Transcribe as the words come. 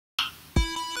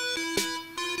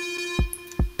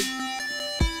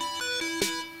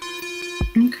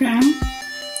Okay.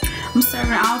 I'm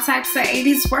serving all types of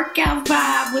 80s workout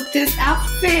vibe with this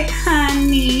outfit,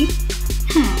 honey.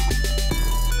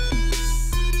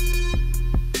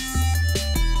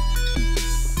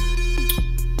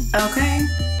 Okay.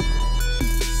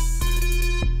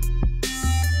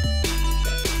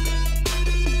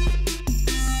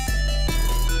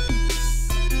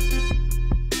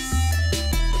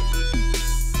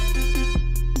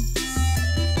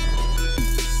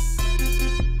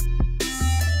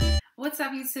 What's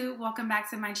up, YouTube? Welcome back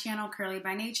to my channel, Curly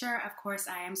by Nature. Of course,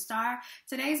 I am Star.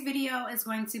 Today's video is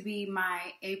going to be my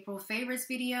April favorites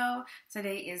video.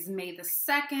 Today is May the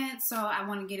 2nd, so I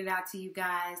want to get it out to you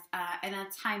guys in a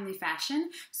timely fashion.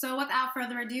 So without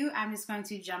further ado, I'm just going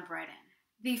to jump right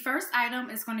in. The first item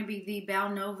is going to be the Belle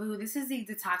Nouveau. This is the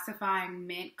Detoxifying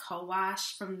Mint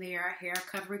Co-Wash from their hair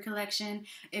recovery collection.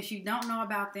 If you don't know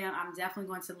about them, I'm definitely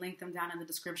going to link them down in the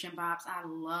description box. I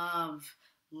love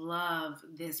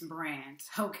this brand.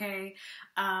 Okay,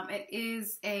 it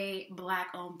is a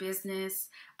Black-owned business.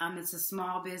 It's a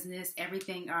small business.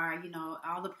 Everything are,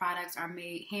 all the products are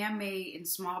handmade in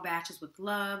small batches with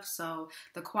love. So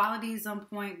the quality is on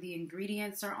point. The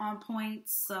ingredients are on point.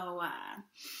 So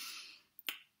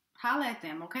holla at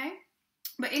them, okay?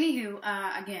 But anywho,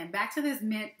 again, back to this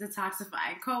Mint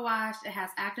Detoxifying Co-Wash. It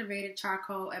has activated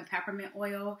charcoal and peppermint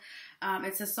oil.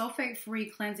 It's a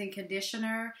sulfate-free cleansing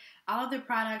conditioner. All of the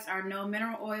products are no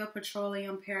mineral oil,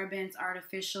 petroleum, parabens,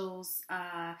 artificials,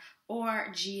 or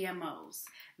GMOs.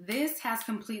 This has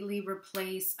completely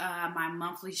replaced my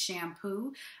monthly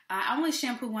shampoo. I only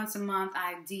shampoo once a month.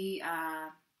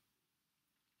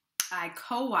 I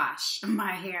co-wash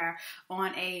my hair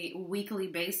on a weekly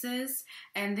basis,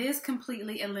 and this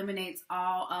completely eliminates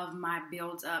all of my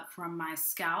buildup from my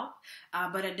scalp,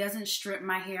 but it doesn't strip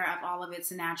my hair of all of its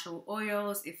natural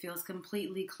oils. It feels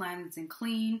completely cleansed and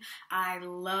clean. I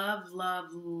love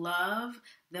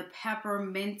the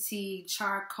pepperminty,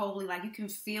 charcoaly, like you can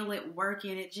feel it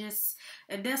working.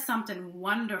 It does something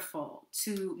wonderful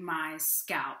to my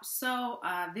scalp. So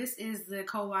this is the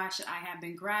co-wash that I have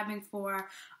been grabbing for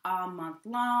all month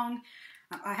long.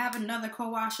 I have another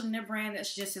co-wash from their brand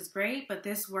that's just as great, but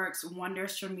this works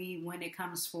wonders for me when it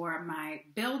comes for my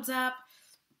buildup.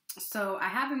 So I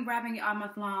have been grabbing it all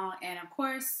month long, and of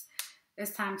course,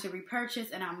 it's time to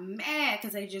repurchase, and I'm mad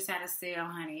because they just had a sale,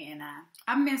 honey, and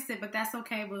I missed it, but that's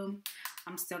okay, boo.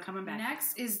 I'm still coming back.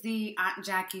 Next is the Aunt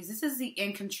Jackie's. This is the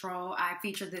In Control. I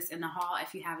featured this in the haul.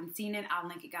 If you haven't seen it, I'll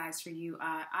link it, guys, for you.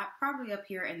 Probably up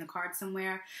here in the card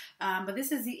somewhere. But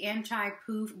this is the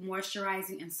Anti-Poof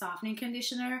Moisturizing and Softening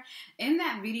Conditioner. In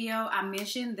that video, I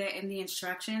mentioned that in the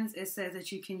instructions, it says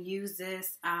that you can use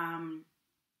this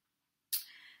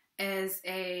as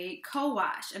a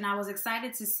co-wash, and I was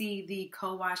excited to see the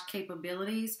co-wash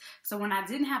capabilities. So when I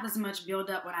didn't have as much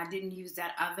buildup, when I didn't use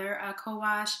that other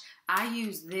co-wash, I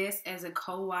use this as a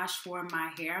co-wash for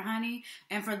my hair, honey.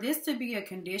 And for this to be a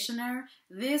conditioner,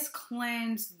 this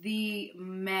cleansed the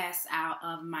mess out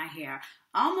of my hair,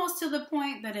 almost to the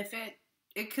point that if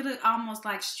it could have almost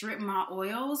like stripped my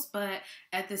oils, but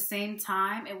at the same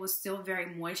time, it was still very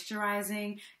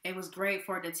moisturizing. It was great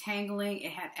for detangling.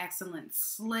 It had excellent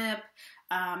slip.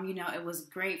 It was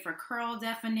great for curl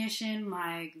definition.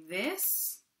 Like,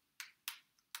 this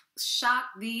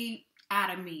shocked the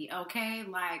out of me, okay?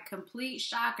 Like, complete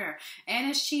shocker. And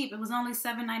it's cheap. It was only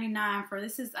 $7.99 for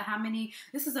this is a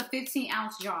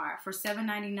 15-ounce jar for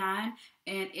 $7.99,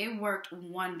 and it worked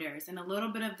wonders. And a little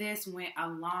bit of this went a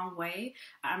long way.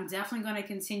 I'm definitely going to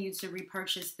continue to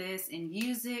repurchase this and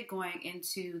use it going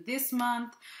into this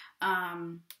month.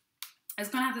 It's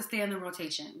going to have to stay in the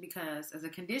rotation because as a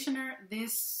conditioner,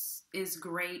 this is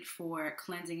great for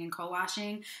cleansing and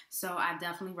co-washing, so I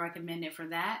definitely recommend it for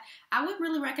that. I would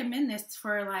really recommend this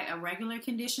for like a regular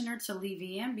conditioner to leave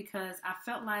in because I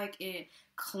felt like it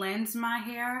cleansed my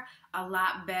hair a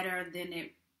lot better than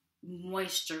it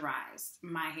moisturized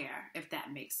my hair, if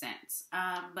that makes sense.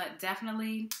 But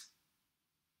definitely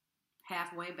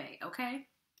halfway bae, okay?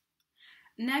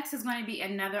 Next is going to be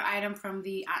another item from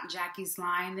the Aunt Jackie's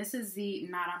line. This is the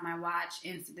Not On My Watch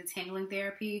Instant Detangling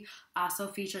Therapy, also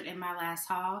featured in my last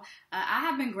haul. I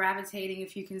have been gravitating,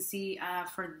 if you can see,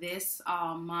 for this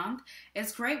all month.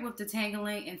 It's great with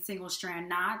detangling and single strand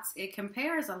knots. It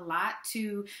compares a lot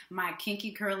to my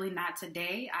Kinky Curly Knot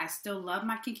Today. I still love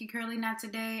my Kinky Curly Knot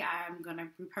Today. I'm going to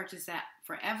repurchase that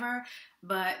forever.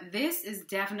 But this is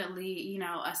definitely,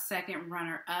 a second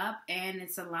runner up, and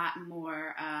it's a lot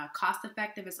more cost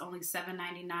effective. It's only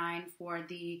 $7.99 for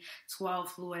the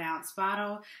 12 fluid ounce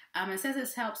bottle. It says it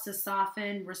helps to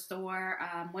soften, restore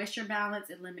moisture balance,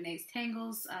 eliminates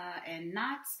tangles and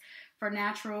knots for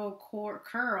natural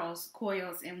curls,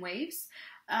 coils, and waves.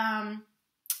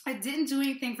 It didn't do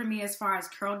anything for me as far as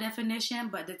curl definition,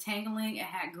 but detangling, it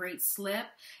had great slip.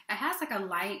 It has like a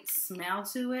light smell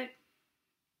to it.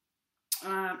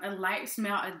 A light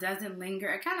smell. It doesn't linger.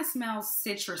 It kind of smells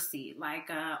citrusy, like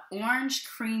a orange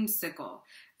creamsicle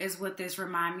is what this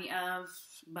remind me of.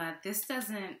 But it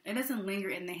doesn't linger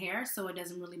in the hair, so it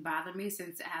doesn't really bother me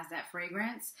since it has that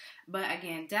fragrance. But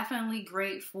again, definitely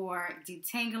great for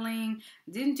detangling.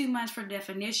 Didn't do much for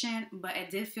definition, but it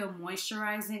did feel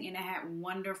moisturizing and it had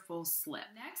wonderful slip.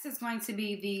 Next is going to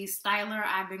be the styler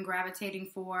I've been gravitating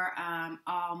for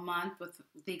all month, with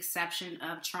the exception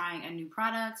of trying a new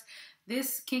product.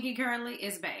 This Kinky Curly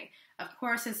is bae. Of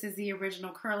course, this is the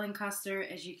original curling custard.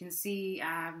 As you can see,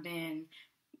 I've been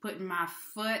putting my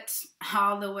foot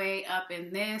all the way up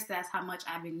in this. That's how much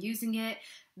I've been using it.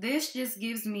 This just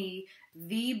gives me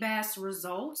the best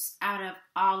results out of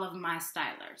all of my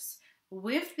stylers.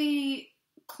 With the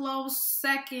close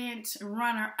second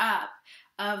runner-up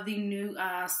of the new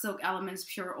Silk Elements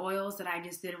Pure Oils that I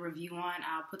just did a review on.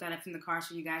 I'll put that up in the cards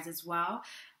for you guys as well.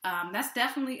 That's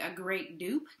definitely a great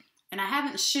dupe. And I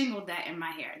haven't shingled that in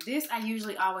my hair. This I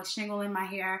usually always shingle in my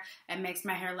hair. It makes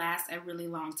my hair last a really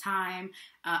long time.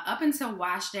 Up until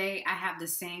wash day, I have the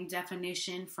same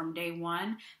definition from day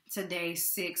 1 to day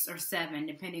 6 or 7,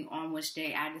 depending on which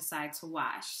day I decide to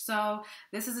wash. So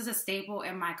this is a staple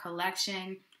in my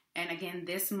collection. And again,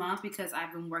 this month, because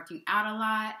I've been working out a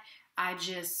lot, I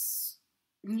just,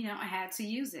 I had to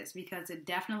use this because it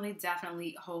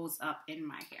definitely holds up in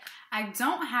my hair. I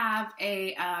don't have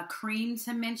a cream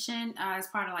to mention as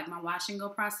part of like my wash and go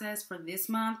process for this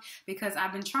month because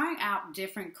I've been trying out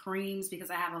different creams because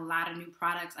I have a lot of new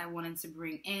products I wanted to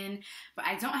bring in, but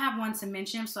I don't have one to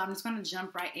mention, so I'm just going to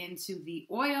jump right into the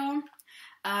oil.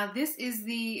 This is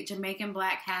the Jamaican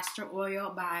Black Castor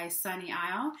Oil by Sunny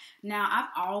Isle. Now, I've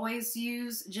always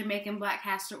used Jamaican Black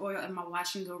Castor Oil in my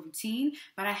wash and go routine,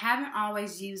 but I haven't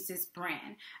always used this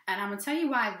brand. And I'm going to tell you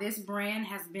why this brand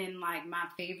has been like my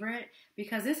favorite,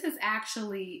 because this is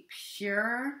actually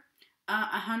pure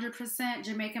 100%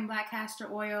 Jamaican Black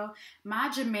Castor Oil. My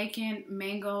Jamaican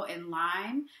Mango and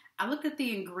Lime, I looked at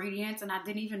the ingredients and I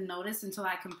didn't even notice until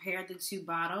I compared the two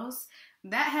bottles.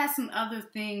 That has some other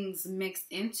things mixed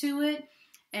into it,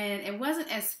 and it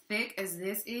wasn't as thick as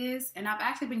this is. And I've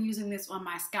actually been using this on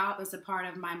my scalp as a part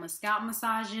of my scalp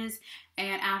massages.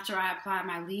 And after I apply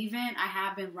my leave-in, I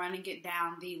have been running it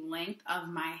down the length of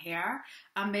my hair.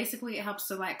 Basically, it helps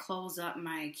to like close up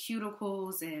my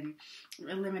cuticles and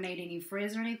eliminate any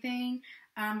frizz or anything.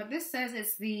 But this says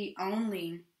it's the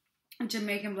only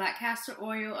Jamaican Black Castor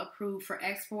Oil approved for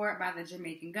export by the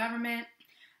Jamaican government.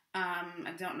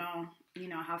 I don't know,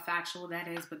 how factual that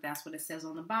is, but that's what it says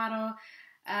on the bottle.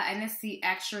 And it's the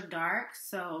extra dark.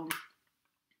 So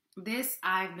this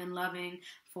I've been loving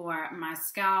for my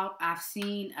scalp. I've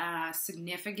seen a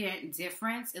significant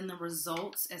difference in the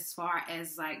results as far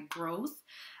as like growth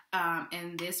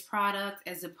in this product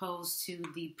as opposed to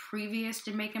the previous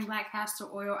Jamaican Black Castor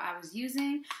Oil I was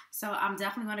using. So I'm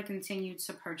definitely going to continue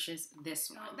to purchase this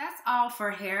one. So that's all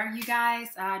for hair, you guys.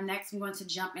 Next, I'm going to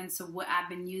jump into what I've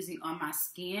been using on my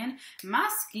skin. My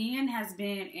skin has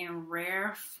been in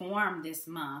rare form this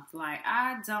month. Like,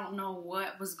 I don't know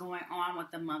what was going on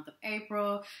with the month of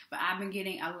April, but I've been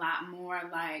getting a lot more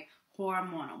like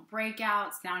hormonal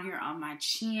breakouts down here on my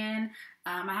chin.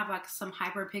 I have like some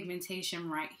hyperpigmentation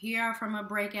right here from a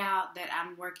breakout that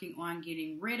I'm working on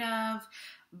getting rid of.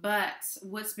 But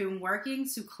what's been working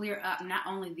to clear up not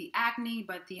only the acne,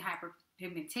 but the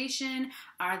hyperpigmentation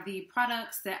are the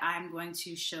products that I'm going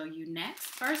to show you next.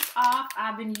 First off,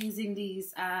 I've been using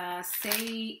these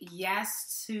Say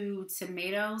Yes to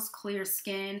Tomatoes Clear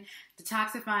Skin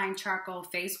Detoxifying Charcoal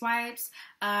Face Wipes.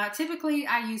 Typically,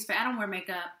 I don't wear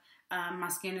makeup. My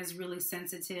skin is really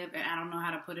sensitive and I don't know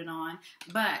how to put it on.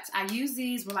 But I use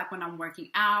these when I'm working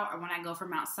out or when I go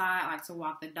from outside, like to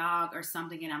walk the dog or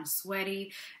something and I'm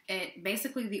sweaty.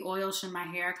 Basically the oils from my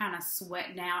hair kind of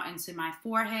sweat down into my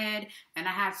forehead and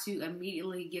I have to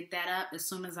immediately get that up as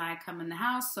soon as I come in the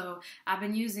house. So I've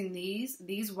been using these.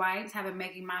 These wipes have been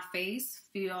making my face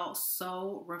feel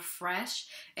so refreshed.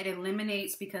 It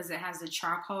eliminates, because it has the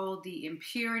charcoal, the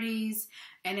impurities,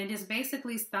 and it just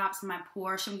basically stops my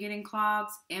pores from getting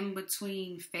clogged in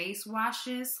between face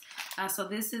washes. So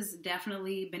this has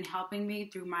definitely been helping me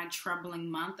through my troubling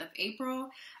month of April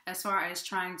as far as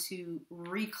trying to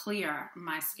re-clear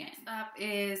my skin. Next up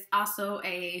is also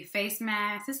a face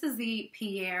mask. This is the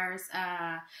Pierre's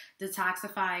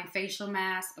Detoxifying Facial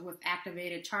Mask with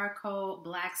activated charcoal,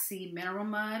 black sea mineral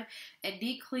mud. It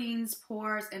deep-cleans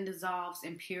pores and dissolves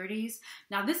impurities.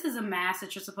 Now this is a mask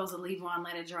that you're supposed to leave on,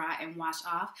 let it dry, and wash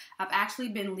off. I've actually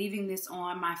been leaving this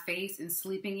on my face face and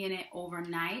sleeping in it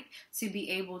overnight to be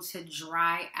able to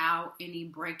dry out any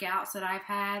breakouts that I've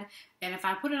had. And if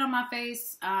I put it on my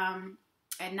face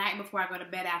at night before I go to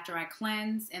bed after I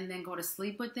cleanse and then go to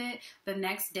sleep with it, the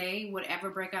next day, whatever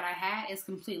breakout I had is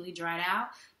completely dried out.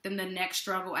 Then the next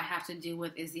struggle I have to deal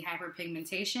with is the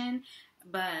hyperpigmentation.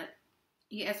 But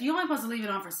yes, you're only supposed to leave it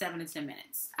on for 7 to 10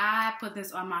 minutes. I put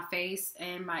this on my face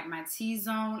and my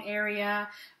T-zone area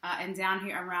and down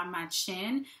here around my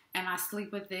chin, and I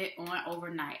sleep with it on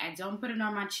overnight. I don't put it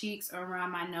on my cheeks or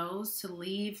around my nose to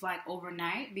leave like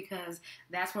overnight because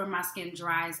that's where my skin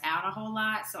dries out a whole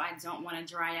lot, so I don't want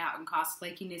to dry out and cause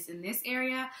flakiness in this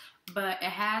area. But it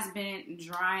has been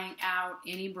drying out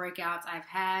any breakouts I've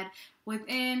had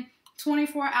within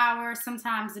 24 hours,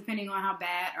 sometimes depending on how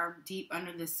bad or deep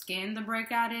under the skin the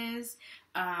breakout is.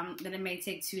 Then it may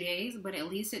take 2 days, but at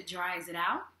least it dries it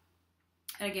out.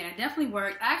 Again, it definitely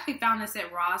worked. I actually found this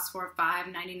at Ross for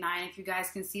 $5.99. If you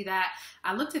guys can see that,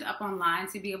 I looked it up online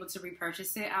to be able to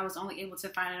repurchase it. I was only able to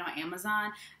find it on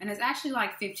Amazon, and it's actually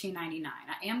like $15.99.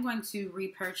 I am going to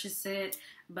repurchase it,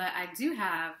 but I do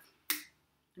have,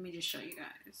 let me just show you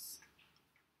guys.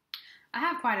 I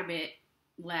have quite a bit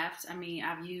left. I mean,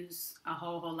 I've used a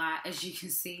whole lot, as you can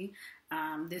see,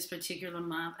 this particular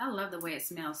month. I love the way it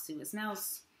smells too. It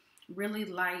smells really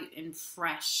light and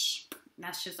fresh.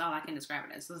 That's just all I can describe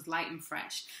it as. It's light and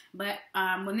fresh. But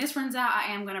when this runs out,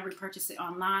 I am going to repurchase it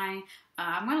online.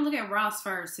 I'm going to look at Ross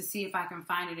first to see if I can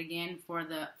find it again for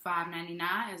the $5.99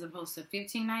 as opposed to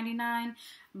 $15.99.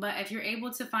 But if you're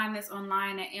able to find this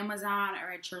online at Amazon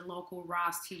or at your local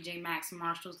Ross, TJ Maxx,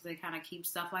 Marshalls, they kind of keep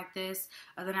stuff like this,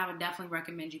 then I would definitely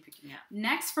recommend you picking it up.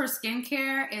 Next for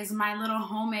skincare is my little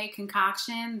homemade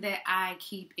concoction that I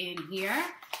keep in here.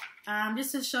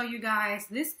 Just to show you guys,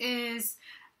 this is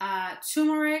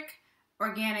turmeric,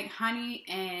 organic honey,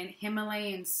 and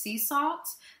Himalayan sea salt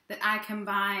that I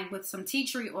combine with some tea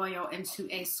tree oil into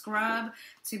a scrub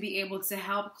to be able to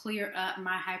help clear up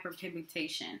my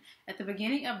hyperpigmentation. At the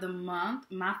beginning of the month,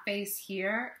 my face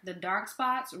here, the dark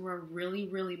spots were really,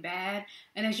 really bad.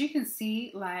 And as you can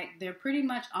see, like, they're pretty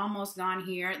much almost gone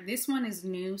here. This one is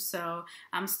new, so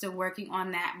I'm still working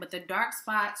on that. But the dark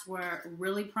spots were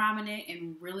really prominent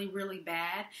and really, really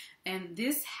bad. And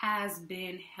this has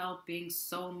been helping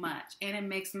so much. And it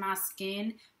makes my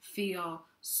skin feel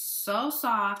so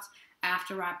soft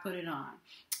after I put it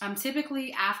on.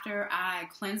 Typically after I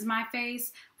cleanse my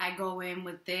face, I go in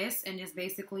with this and just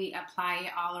basically apply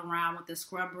it all around with the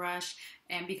scrub brush.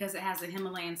 And because it has the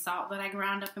Himalayan salt that I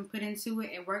ground up and put into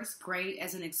it, it works great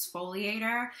as an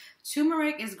exfoliator.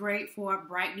 Turmeric is great for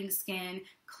brightening skin,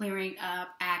 clearing up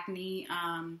acne,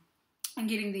 and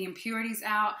getting the impurities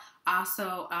out.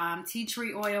 Also, tea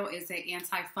tree oil is an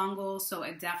antifungal, so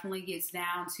it definitely gets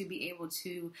down to be able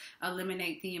to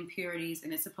eliminate the impurities,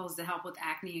 and it's supposed to help with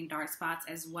acne and dark spots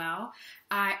as well.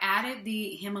 I added the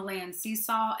Himalayan sea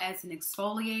salt as an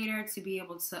exfoliator to be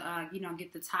able to,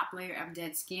 get the top layer of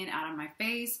dead skin out of my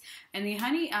face. And the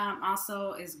honey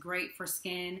also is great for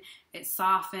skin. It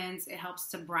softens, it helps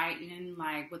to brighten,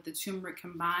 like with the turmeric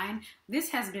combined. This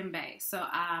has been bae. So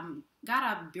got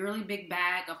a really big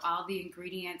bag of all the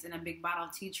ingredients in a big bottle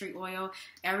of tea tree oil.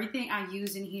 Everything I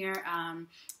use in here,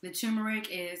 the turmeric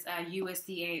is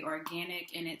USDA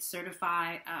organic and it's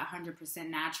certified 100%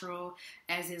 natural,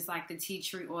 as is like the tea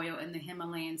tree oil and the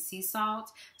Himalayan sea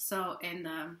salt. So, and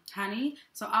the honey.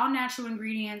 So all natural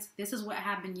ingredients. This is what I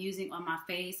have been using on my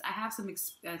face. I have some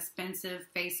expensive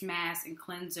face masks and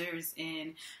cleansers,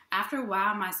 and after a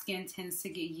while my skin tends to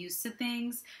get used to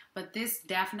things, but this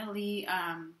definitely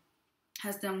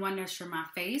has done wonders for my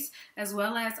face, as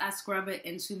well as I scrub it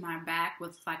into my back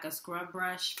with like a scrub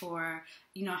brush for,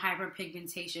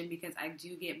 hyperpigmentation, because I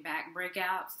do get back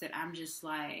breakouts that I'm just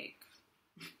like,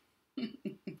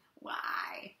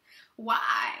 why?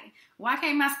 Why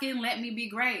can't my skin let me be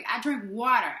great? I drink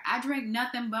water. I drink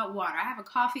nothing but water. I have a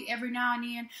coffee every now and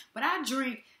then, but I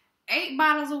drink 8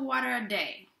 bottles of water a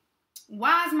day.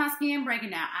 Why is my skin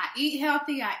breaking out? I eat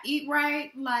healthy. I eat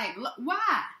right. Like,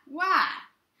 why?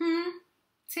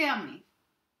 Tell me.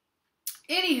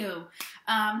 Anywho,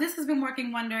 this has been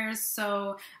working wonders,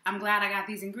 so I'm glad I got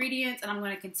these ingredients, and I'm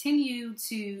going to continue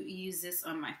to use this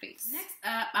on my face. Next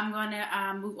up, I'm going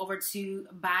to move over to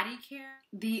body care.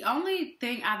 The only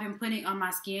thing I've been putting on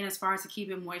my skin as far as to keep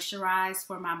it moisturized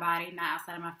for my body, not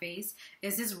outside of my face,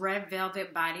 is this Red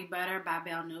Velvet Body Butter by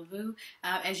Belle Nouveau.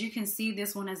 As you can see,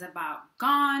 this one is about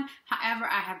gone. However,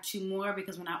 I have 2 more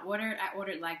because when I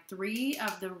ordered like 3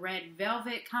 of the Red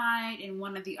Velvet kind and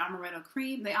 1 of the Amaretto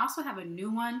Cream. They also have a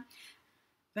new one.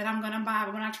 that I'm going to buy.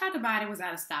 But when I tried to buy it, it was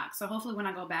out of stock. So hopefully when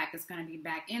I go back, it's going to be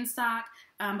back in stock.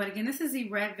 But again, this is the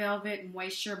Red Velvet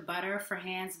Moisture Butter for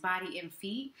hands, body, and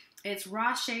feet. It's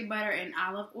raw shea butter and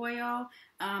olive oil.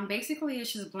 Basically,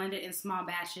 it's just blended in small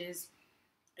batches.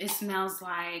 It smells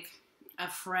like a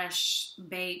fresh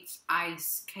baked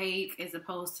ice cake as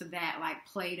opposed to that like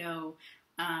Play-Doh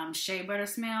shea butter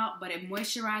smell, but it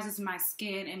moisturizes my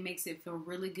skin and makes it feel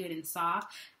really good and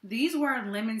soft. These were a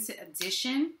limited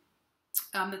edition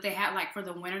that they had like for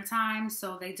the winter time,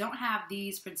 so they don't have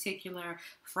these particular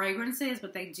fragrances,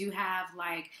 but they do have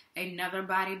like another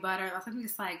body butter. I think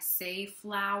it's like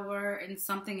Safflower and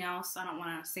something else. I don't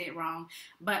want to say it wrong,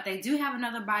 but they do have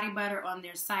another body butter on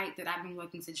their site that I've been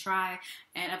looking to try,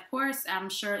 and of course I'm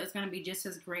sure it's going to be just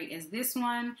as great as this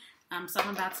one. So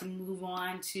I'm about to move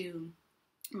on to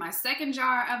my second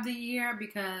jar of the year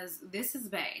because this is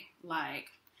bae. Like,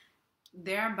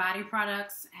 their body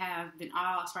products have been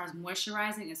all, as far as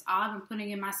moisturizing, it's all I've been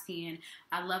putting in my skin.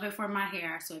 I love it for my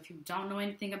hair. So if you don't know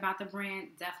anything about the brand,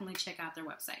 definitely check out their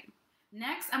website.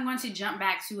 Next, I'm going to jump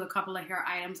back to a couple of hair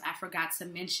items I forgot to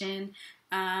mention.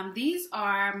 These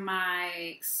are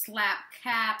my Slap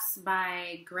Caps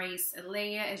by Grace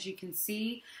Alea, as you can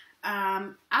see.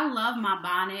 I love my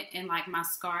bonnet and like my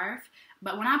scarf,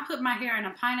 but when I put my hair in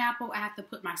a pineapple, I have to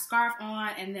put my scarf on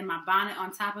and then my bonnet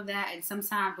on top of that, and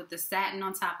sometimes with the satin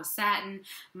on top of satin,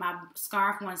 my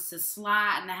scarf wants to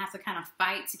slide and I have to kind of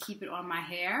fight to keep it on my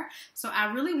hair. So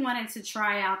I really wanted to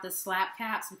try out the Slap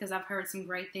Caps because I've heard some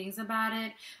great things about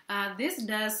it. This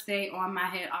does stay on my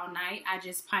head all night. I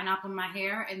just pineapple my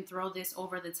hair and throw this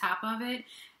over the top of it.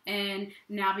 And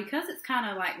now because it's kind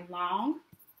of like long,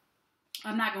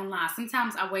 I'm not going to lie.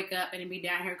 Sometimes I wake up and it be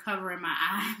down here covering my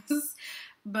eyes.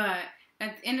 But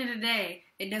at the end of the day,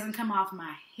 it doesn't come off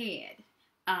my head.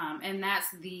 And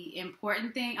that's the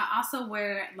important thing. I also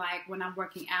wear it like when I'm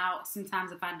working out.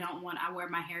 Sometimes if I don't want, I wear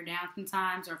my hair down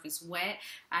sometimes. Or if it's wet,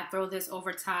 I throw this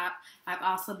over top. I've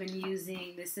also been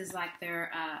using, this is like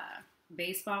their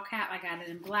baseball cap. I got it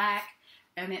in black.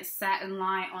 And it's satin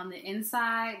line on the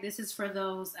inside. This is for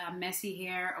those messy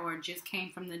hair or just came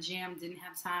from the gym, didn't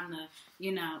have time to,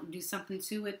 you know, do something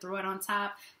to it, throw it on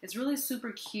top. It's really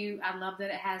super cute. I love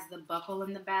that it has the buckle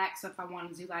in the back, so if I want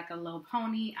to do like a low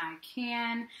pony, I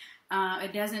can.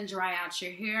 It doesn't dry out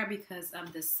your hair because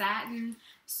of the satin.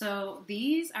 So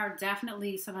these are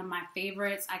definitely some of my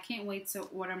favorites. I can't wait to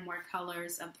order more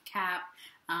colors of the cap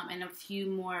and a few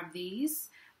more of these.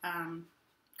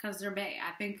 Because they're bae.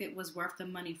 I think it was worth the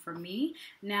money for me.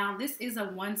 Now, this is a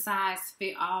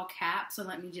one-size-fit-all cap, so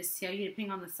let me just tell you,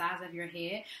 depending on the size of your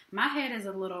head, my head is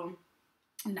a little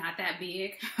not that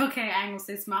big. Okay, I ain't gonna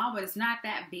say small, but it's not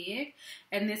that big.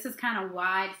 And this is kind of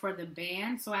wide for the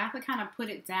band, so I have to kind of put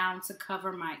it down to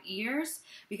cover my ears,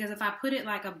 because if I put it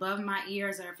like above my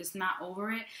ears or if it's not over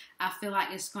it, I feel like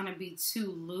it's gonna be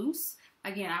too loose.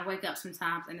 Again, I wake up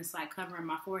sometimes and it's like covering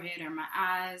my forehead or my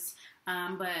eyes,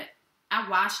 but I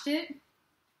washed it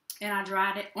and I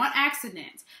dried it on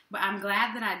accident, but I'm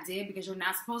glad that I did because you're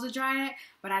not supposed to dry it,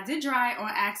 but I did dry it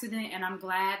on accident, and I'm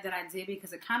glad that I did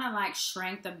because it kind of like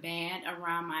shrank the band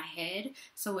around my head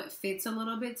so it fits a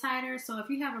little bit tighter. So if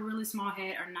you have a really small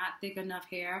head or not thick enough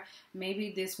hair,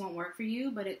 maybe this won't work for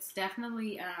you, but it's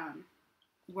definitely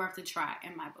worth a try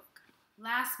in my book.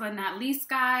 Last but not least,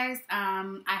 guys,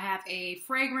 I have a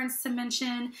fragrance to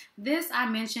mention. This I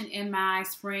mentioned in my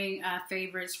spring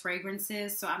favorites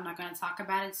fragrances, so I'm not going to talk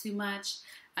about it too much.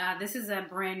 This is a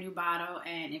brand new bottle,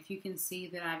 and if you can see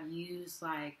that I've used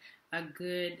like a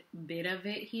good bit of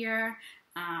it here.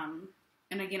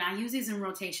 And again, I use these in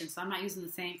rotation, so I'm not using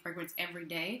the same fragrance every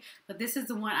day. But this is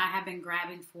the one I have been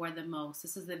grabbing for the most.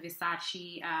 This is the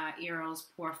Versace Eros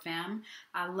Pour Femme.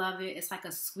 I love it. It's like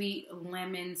a sweet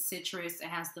lemon citrus. It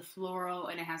has the floral,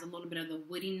 and it has a little bit of the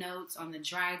woody notes on the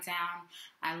dry down.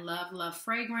 I love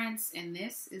fragrance, and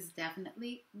this is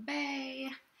definitely bae.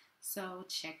 So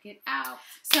check it out.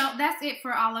 So that's it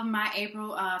for all of my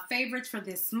April favorites for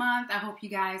this month. I hope you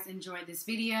guys enjoyed this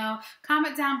video.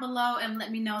 Comment down below and let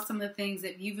me know some of the things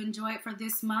that you've enjoyed for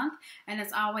this month. And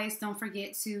as always, don't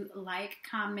forget to like,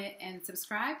 comment, and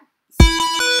subscribe.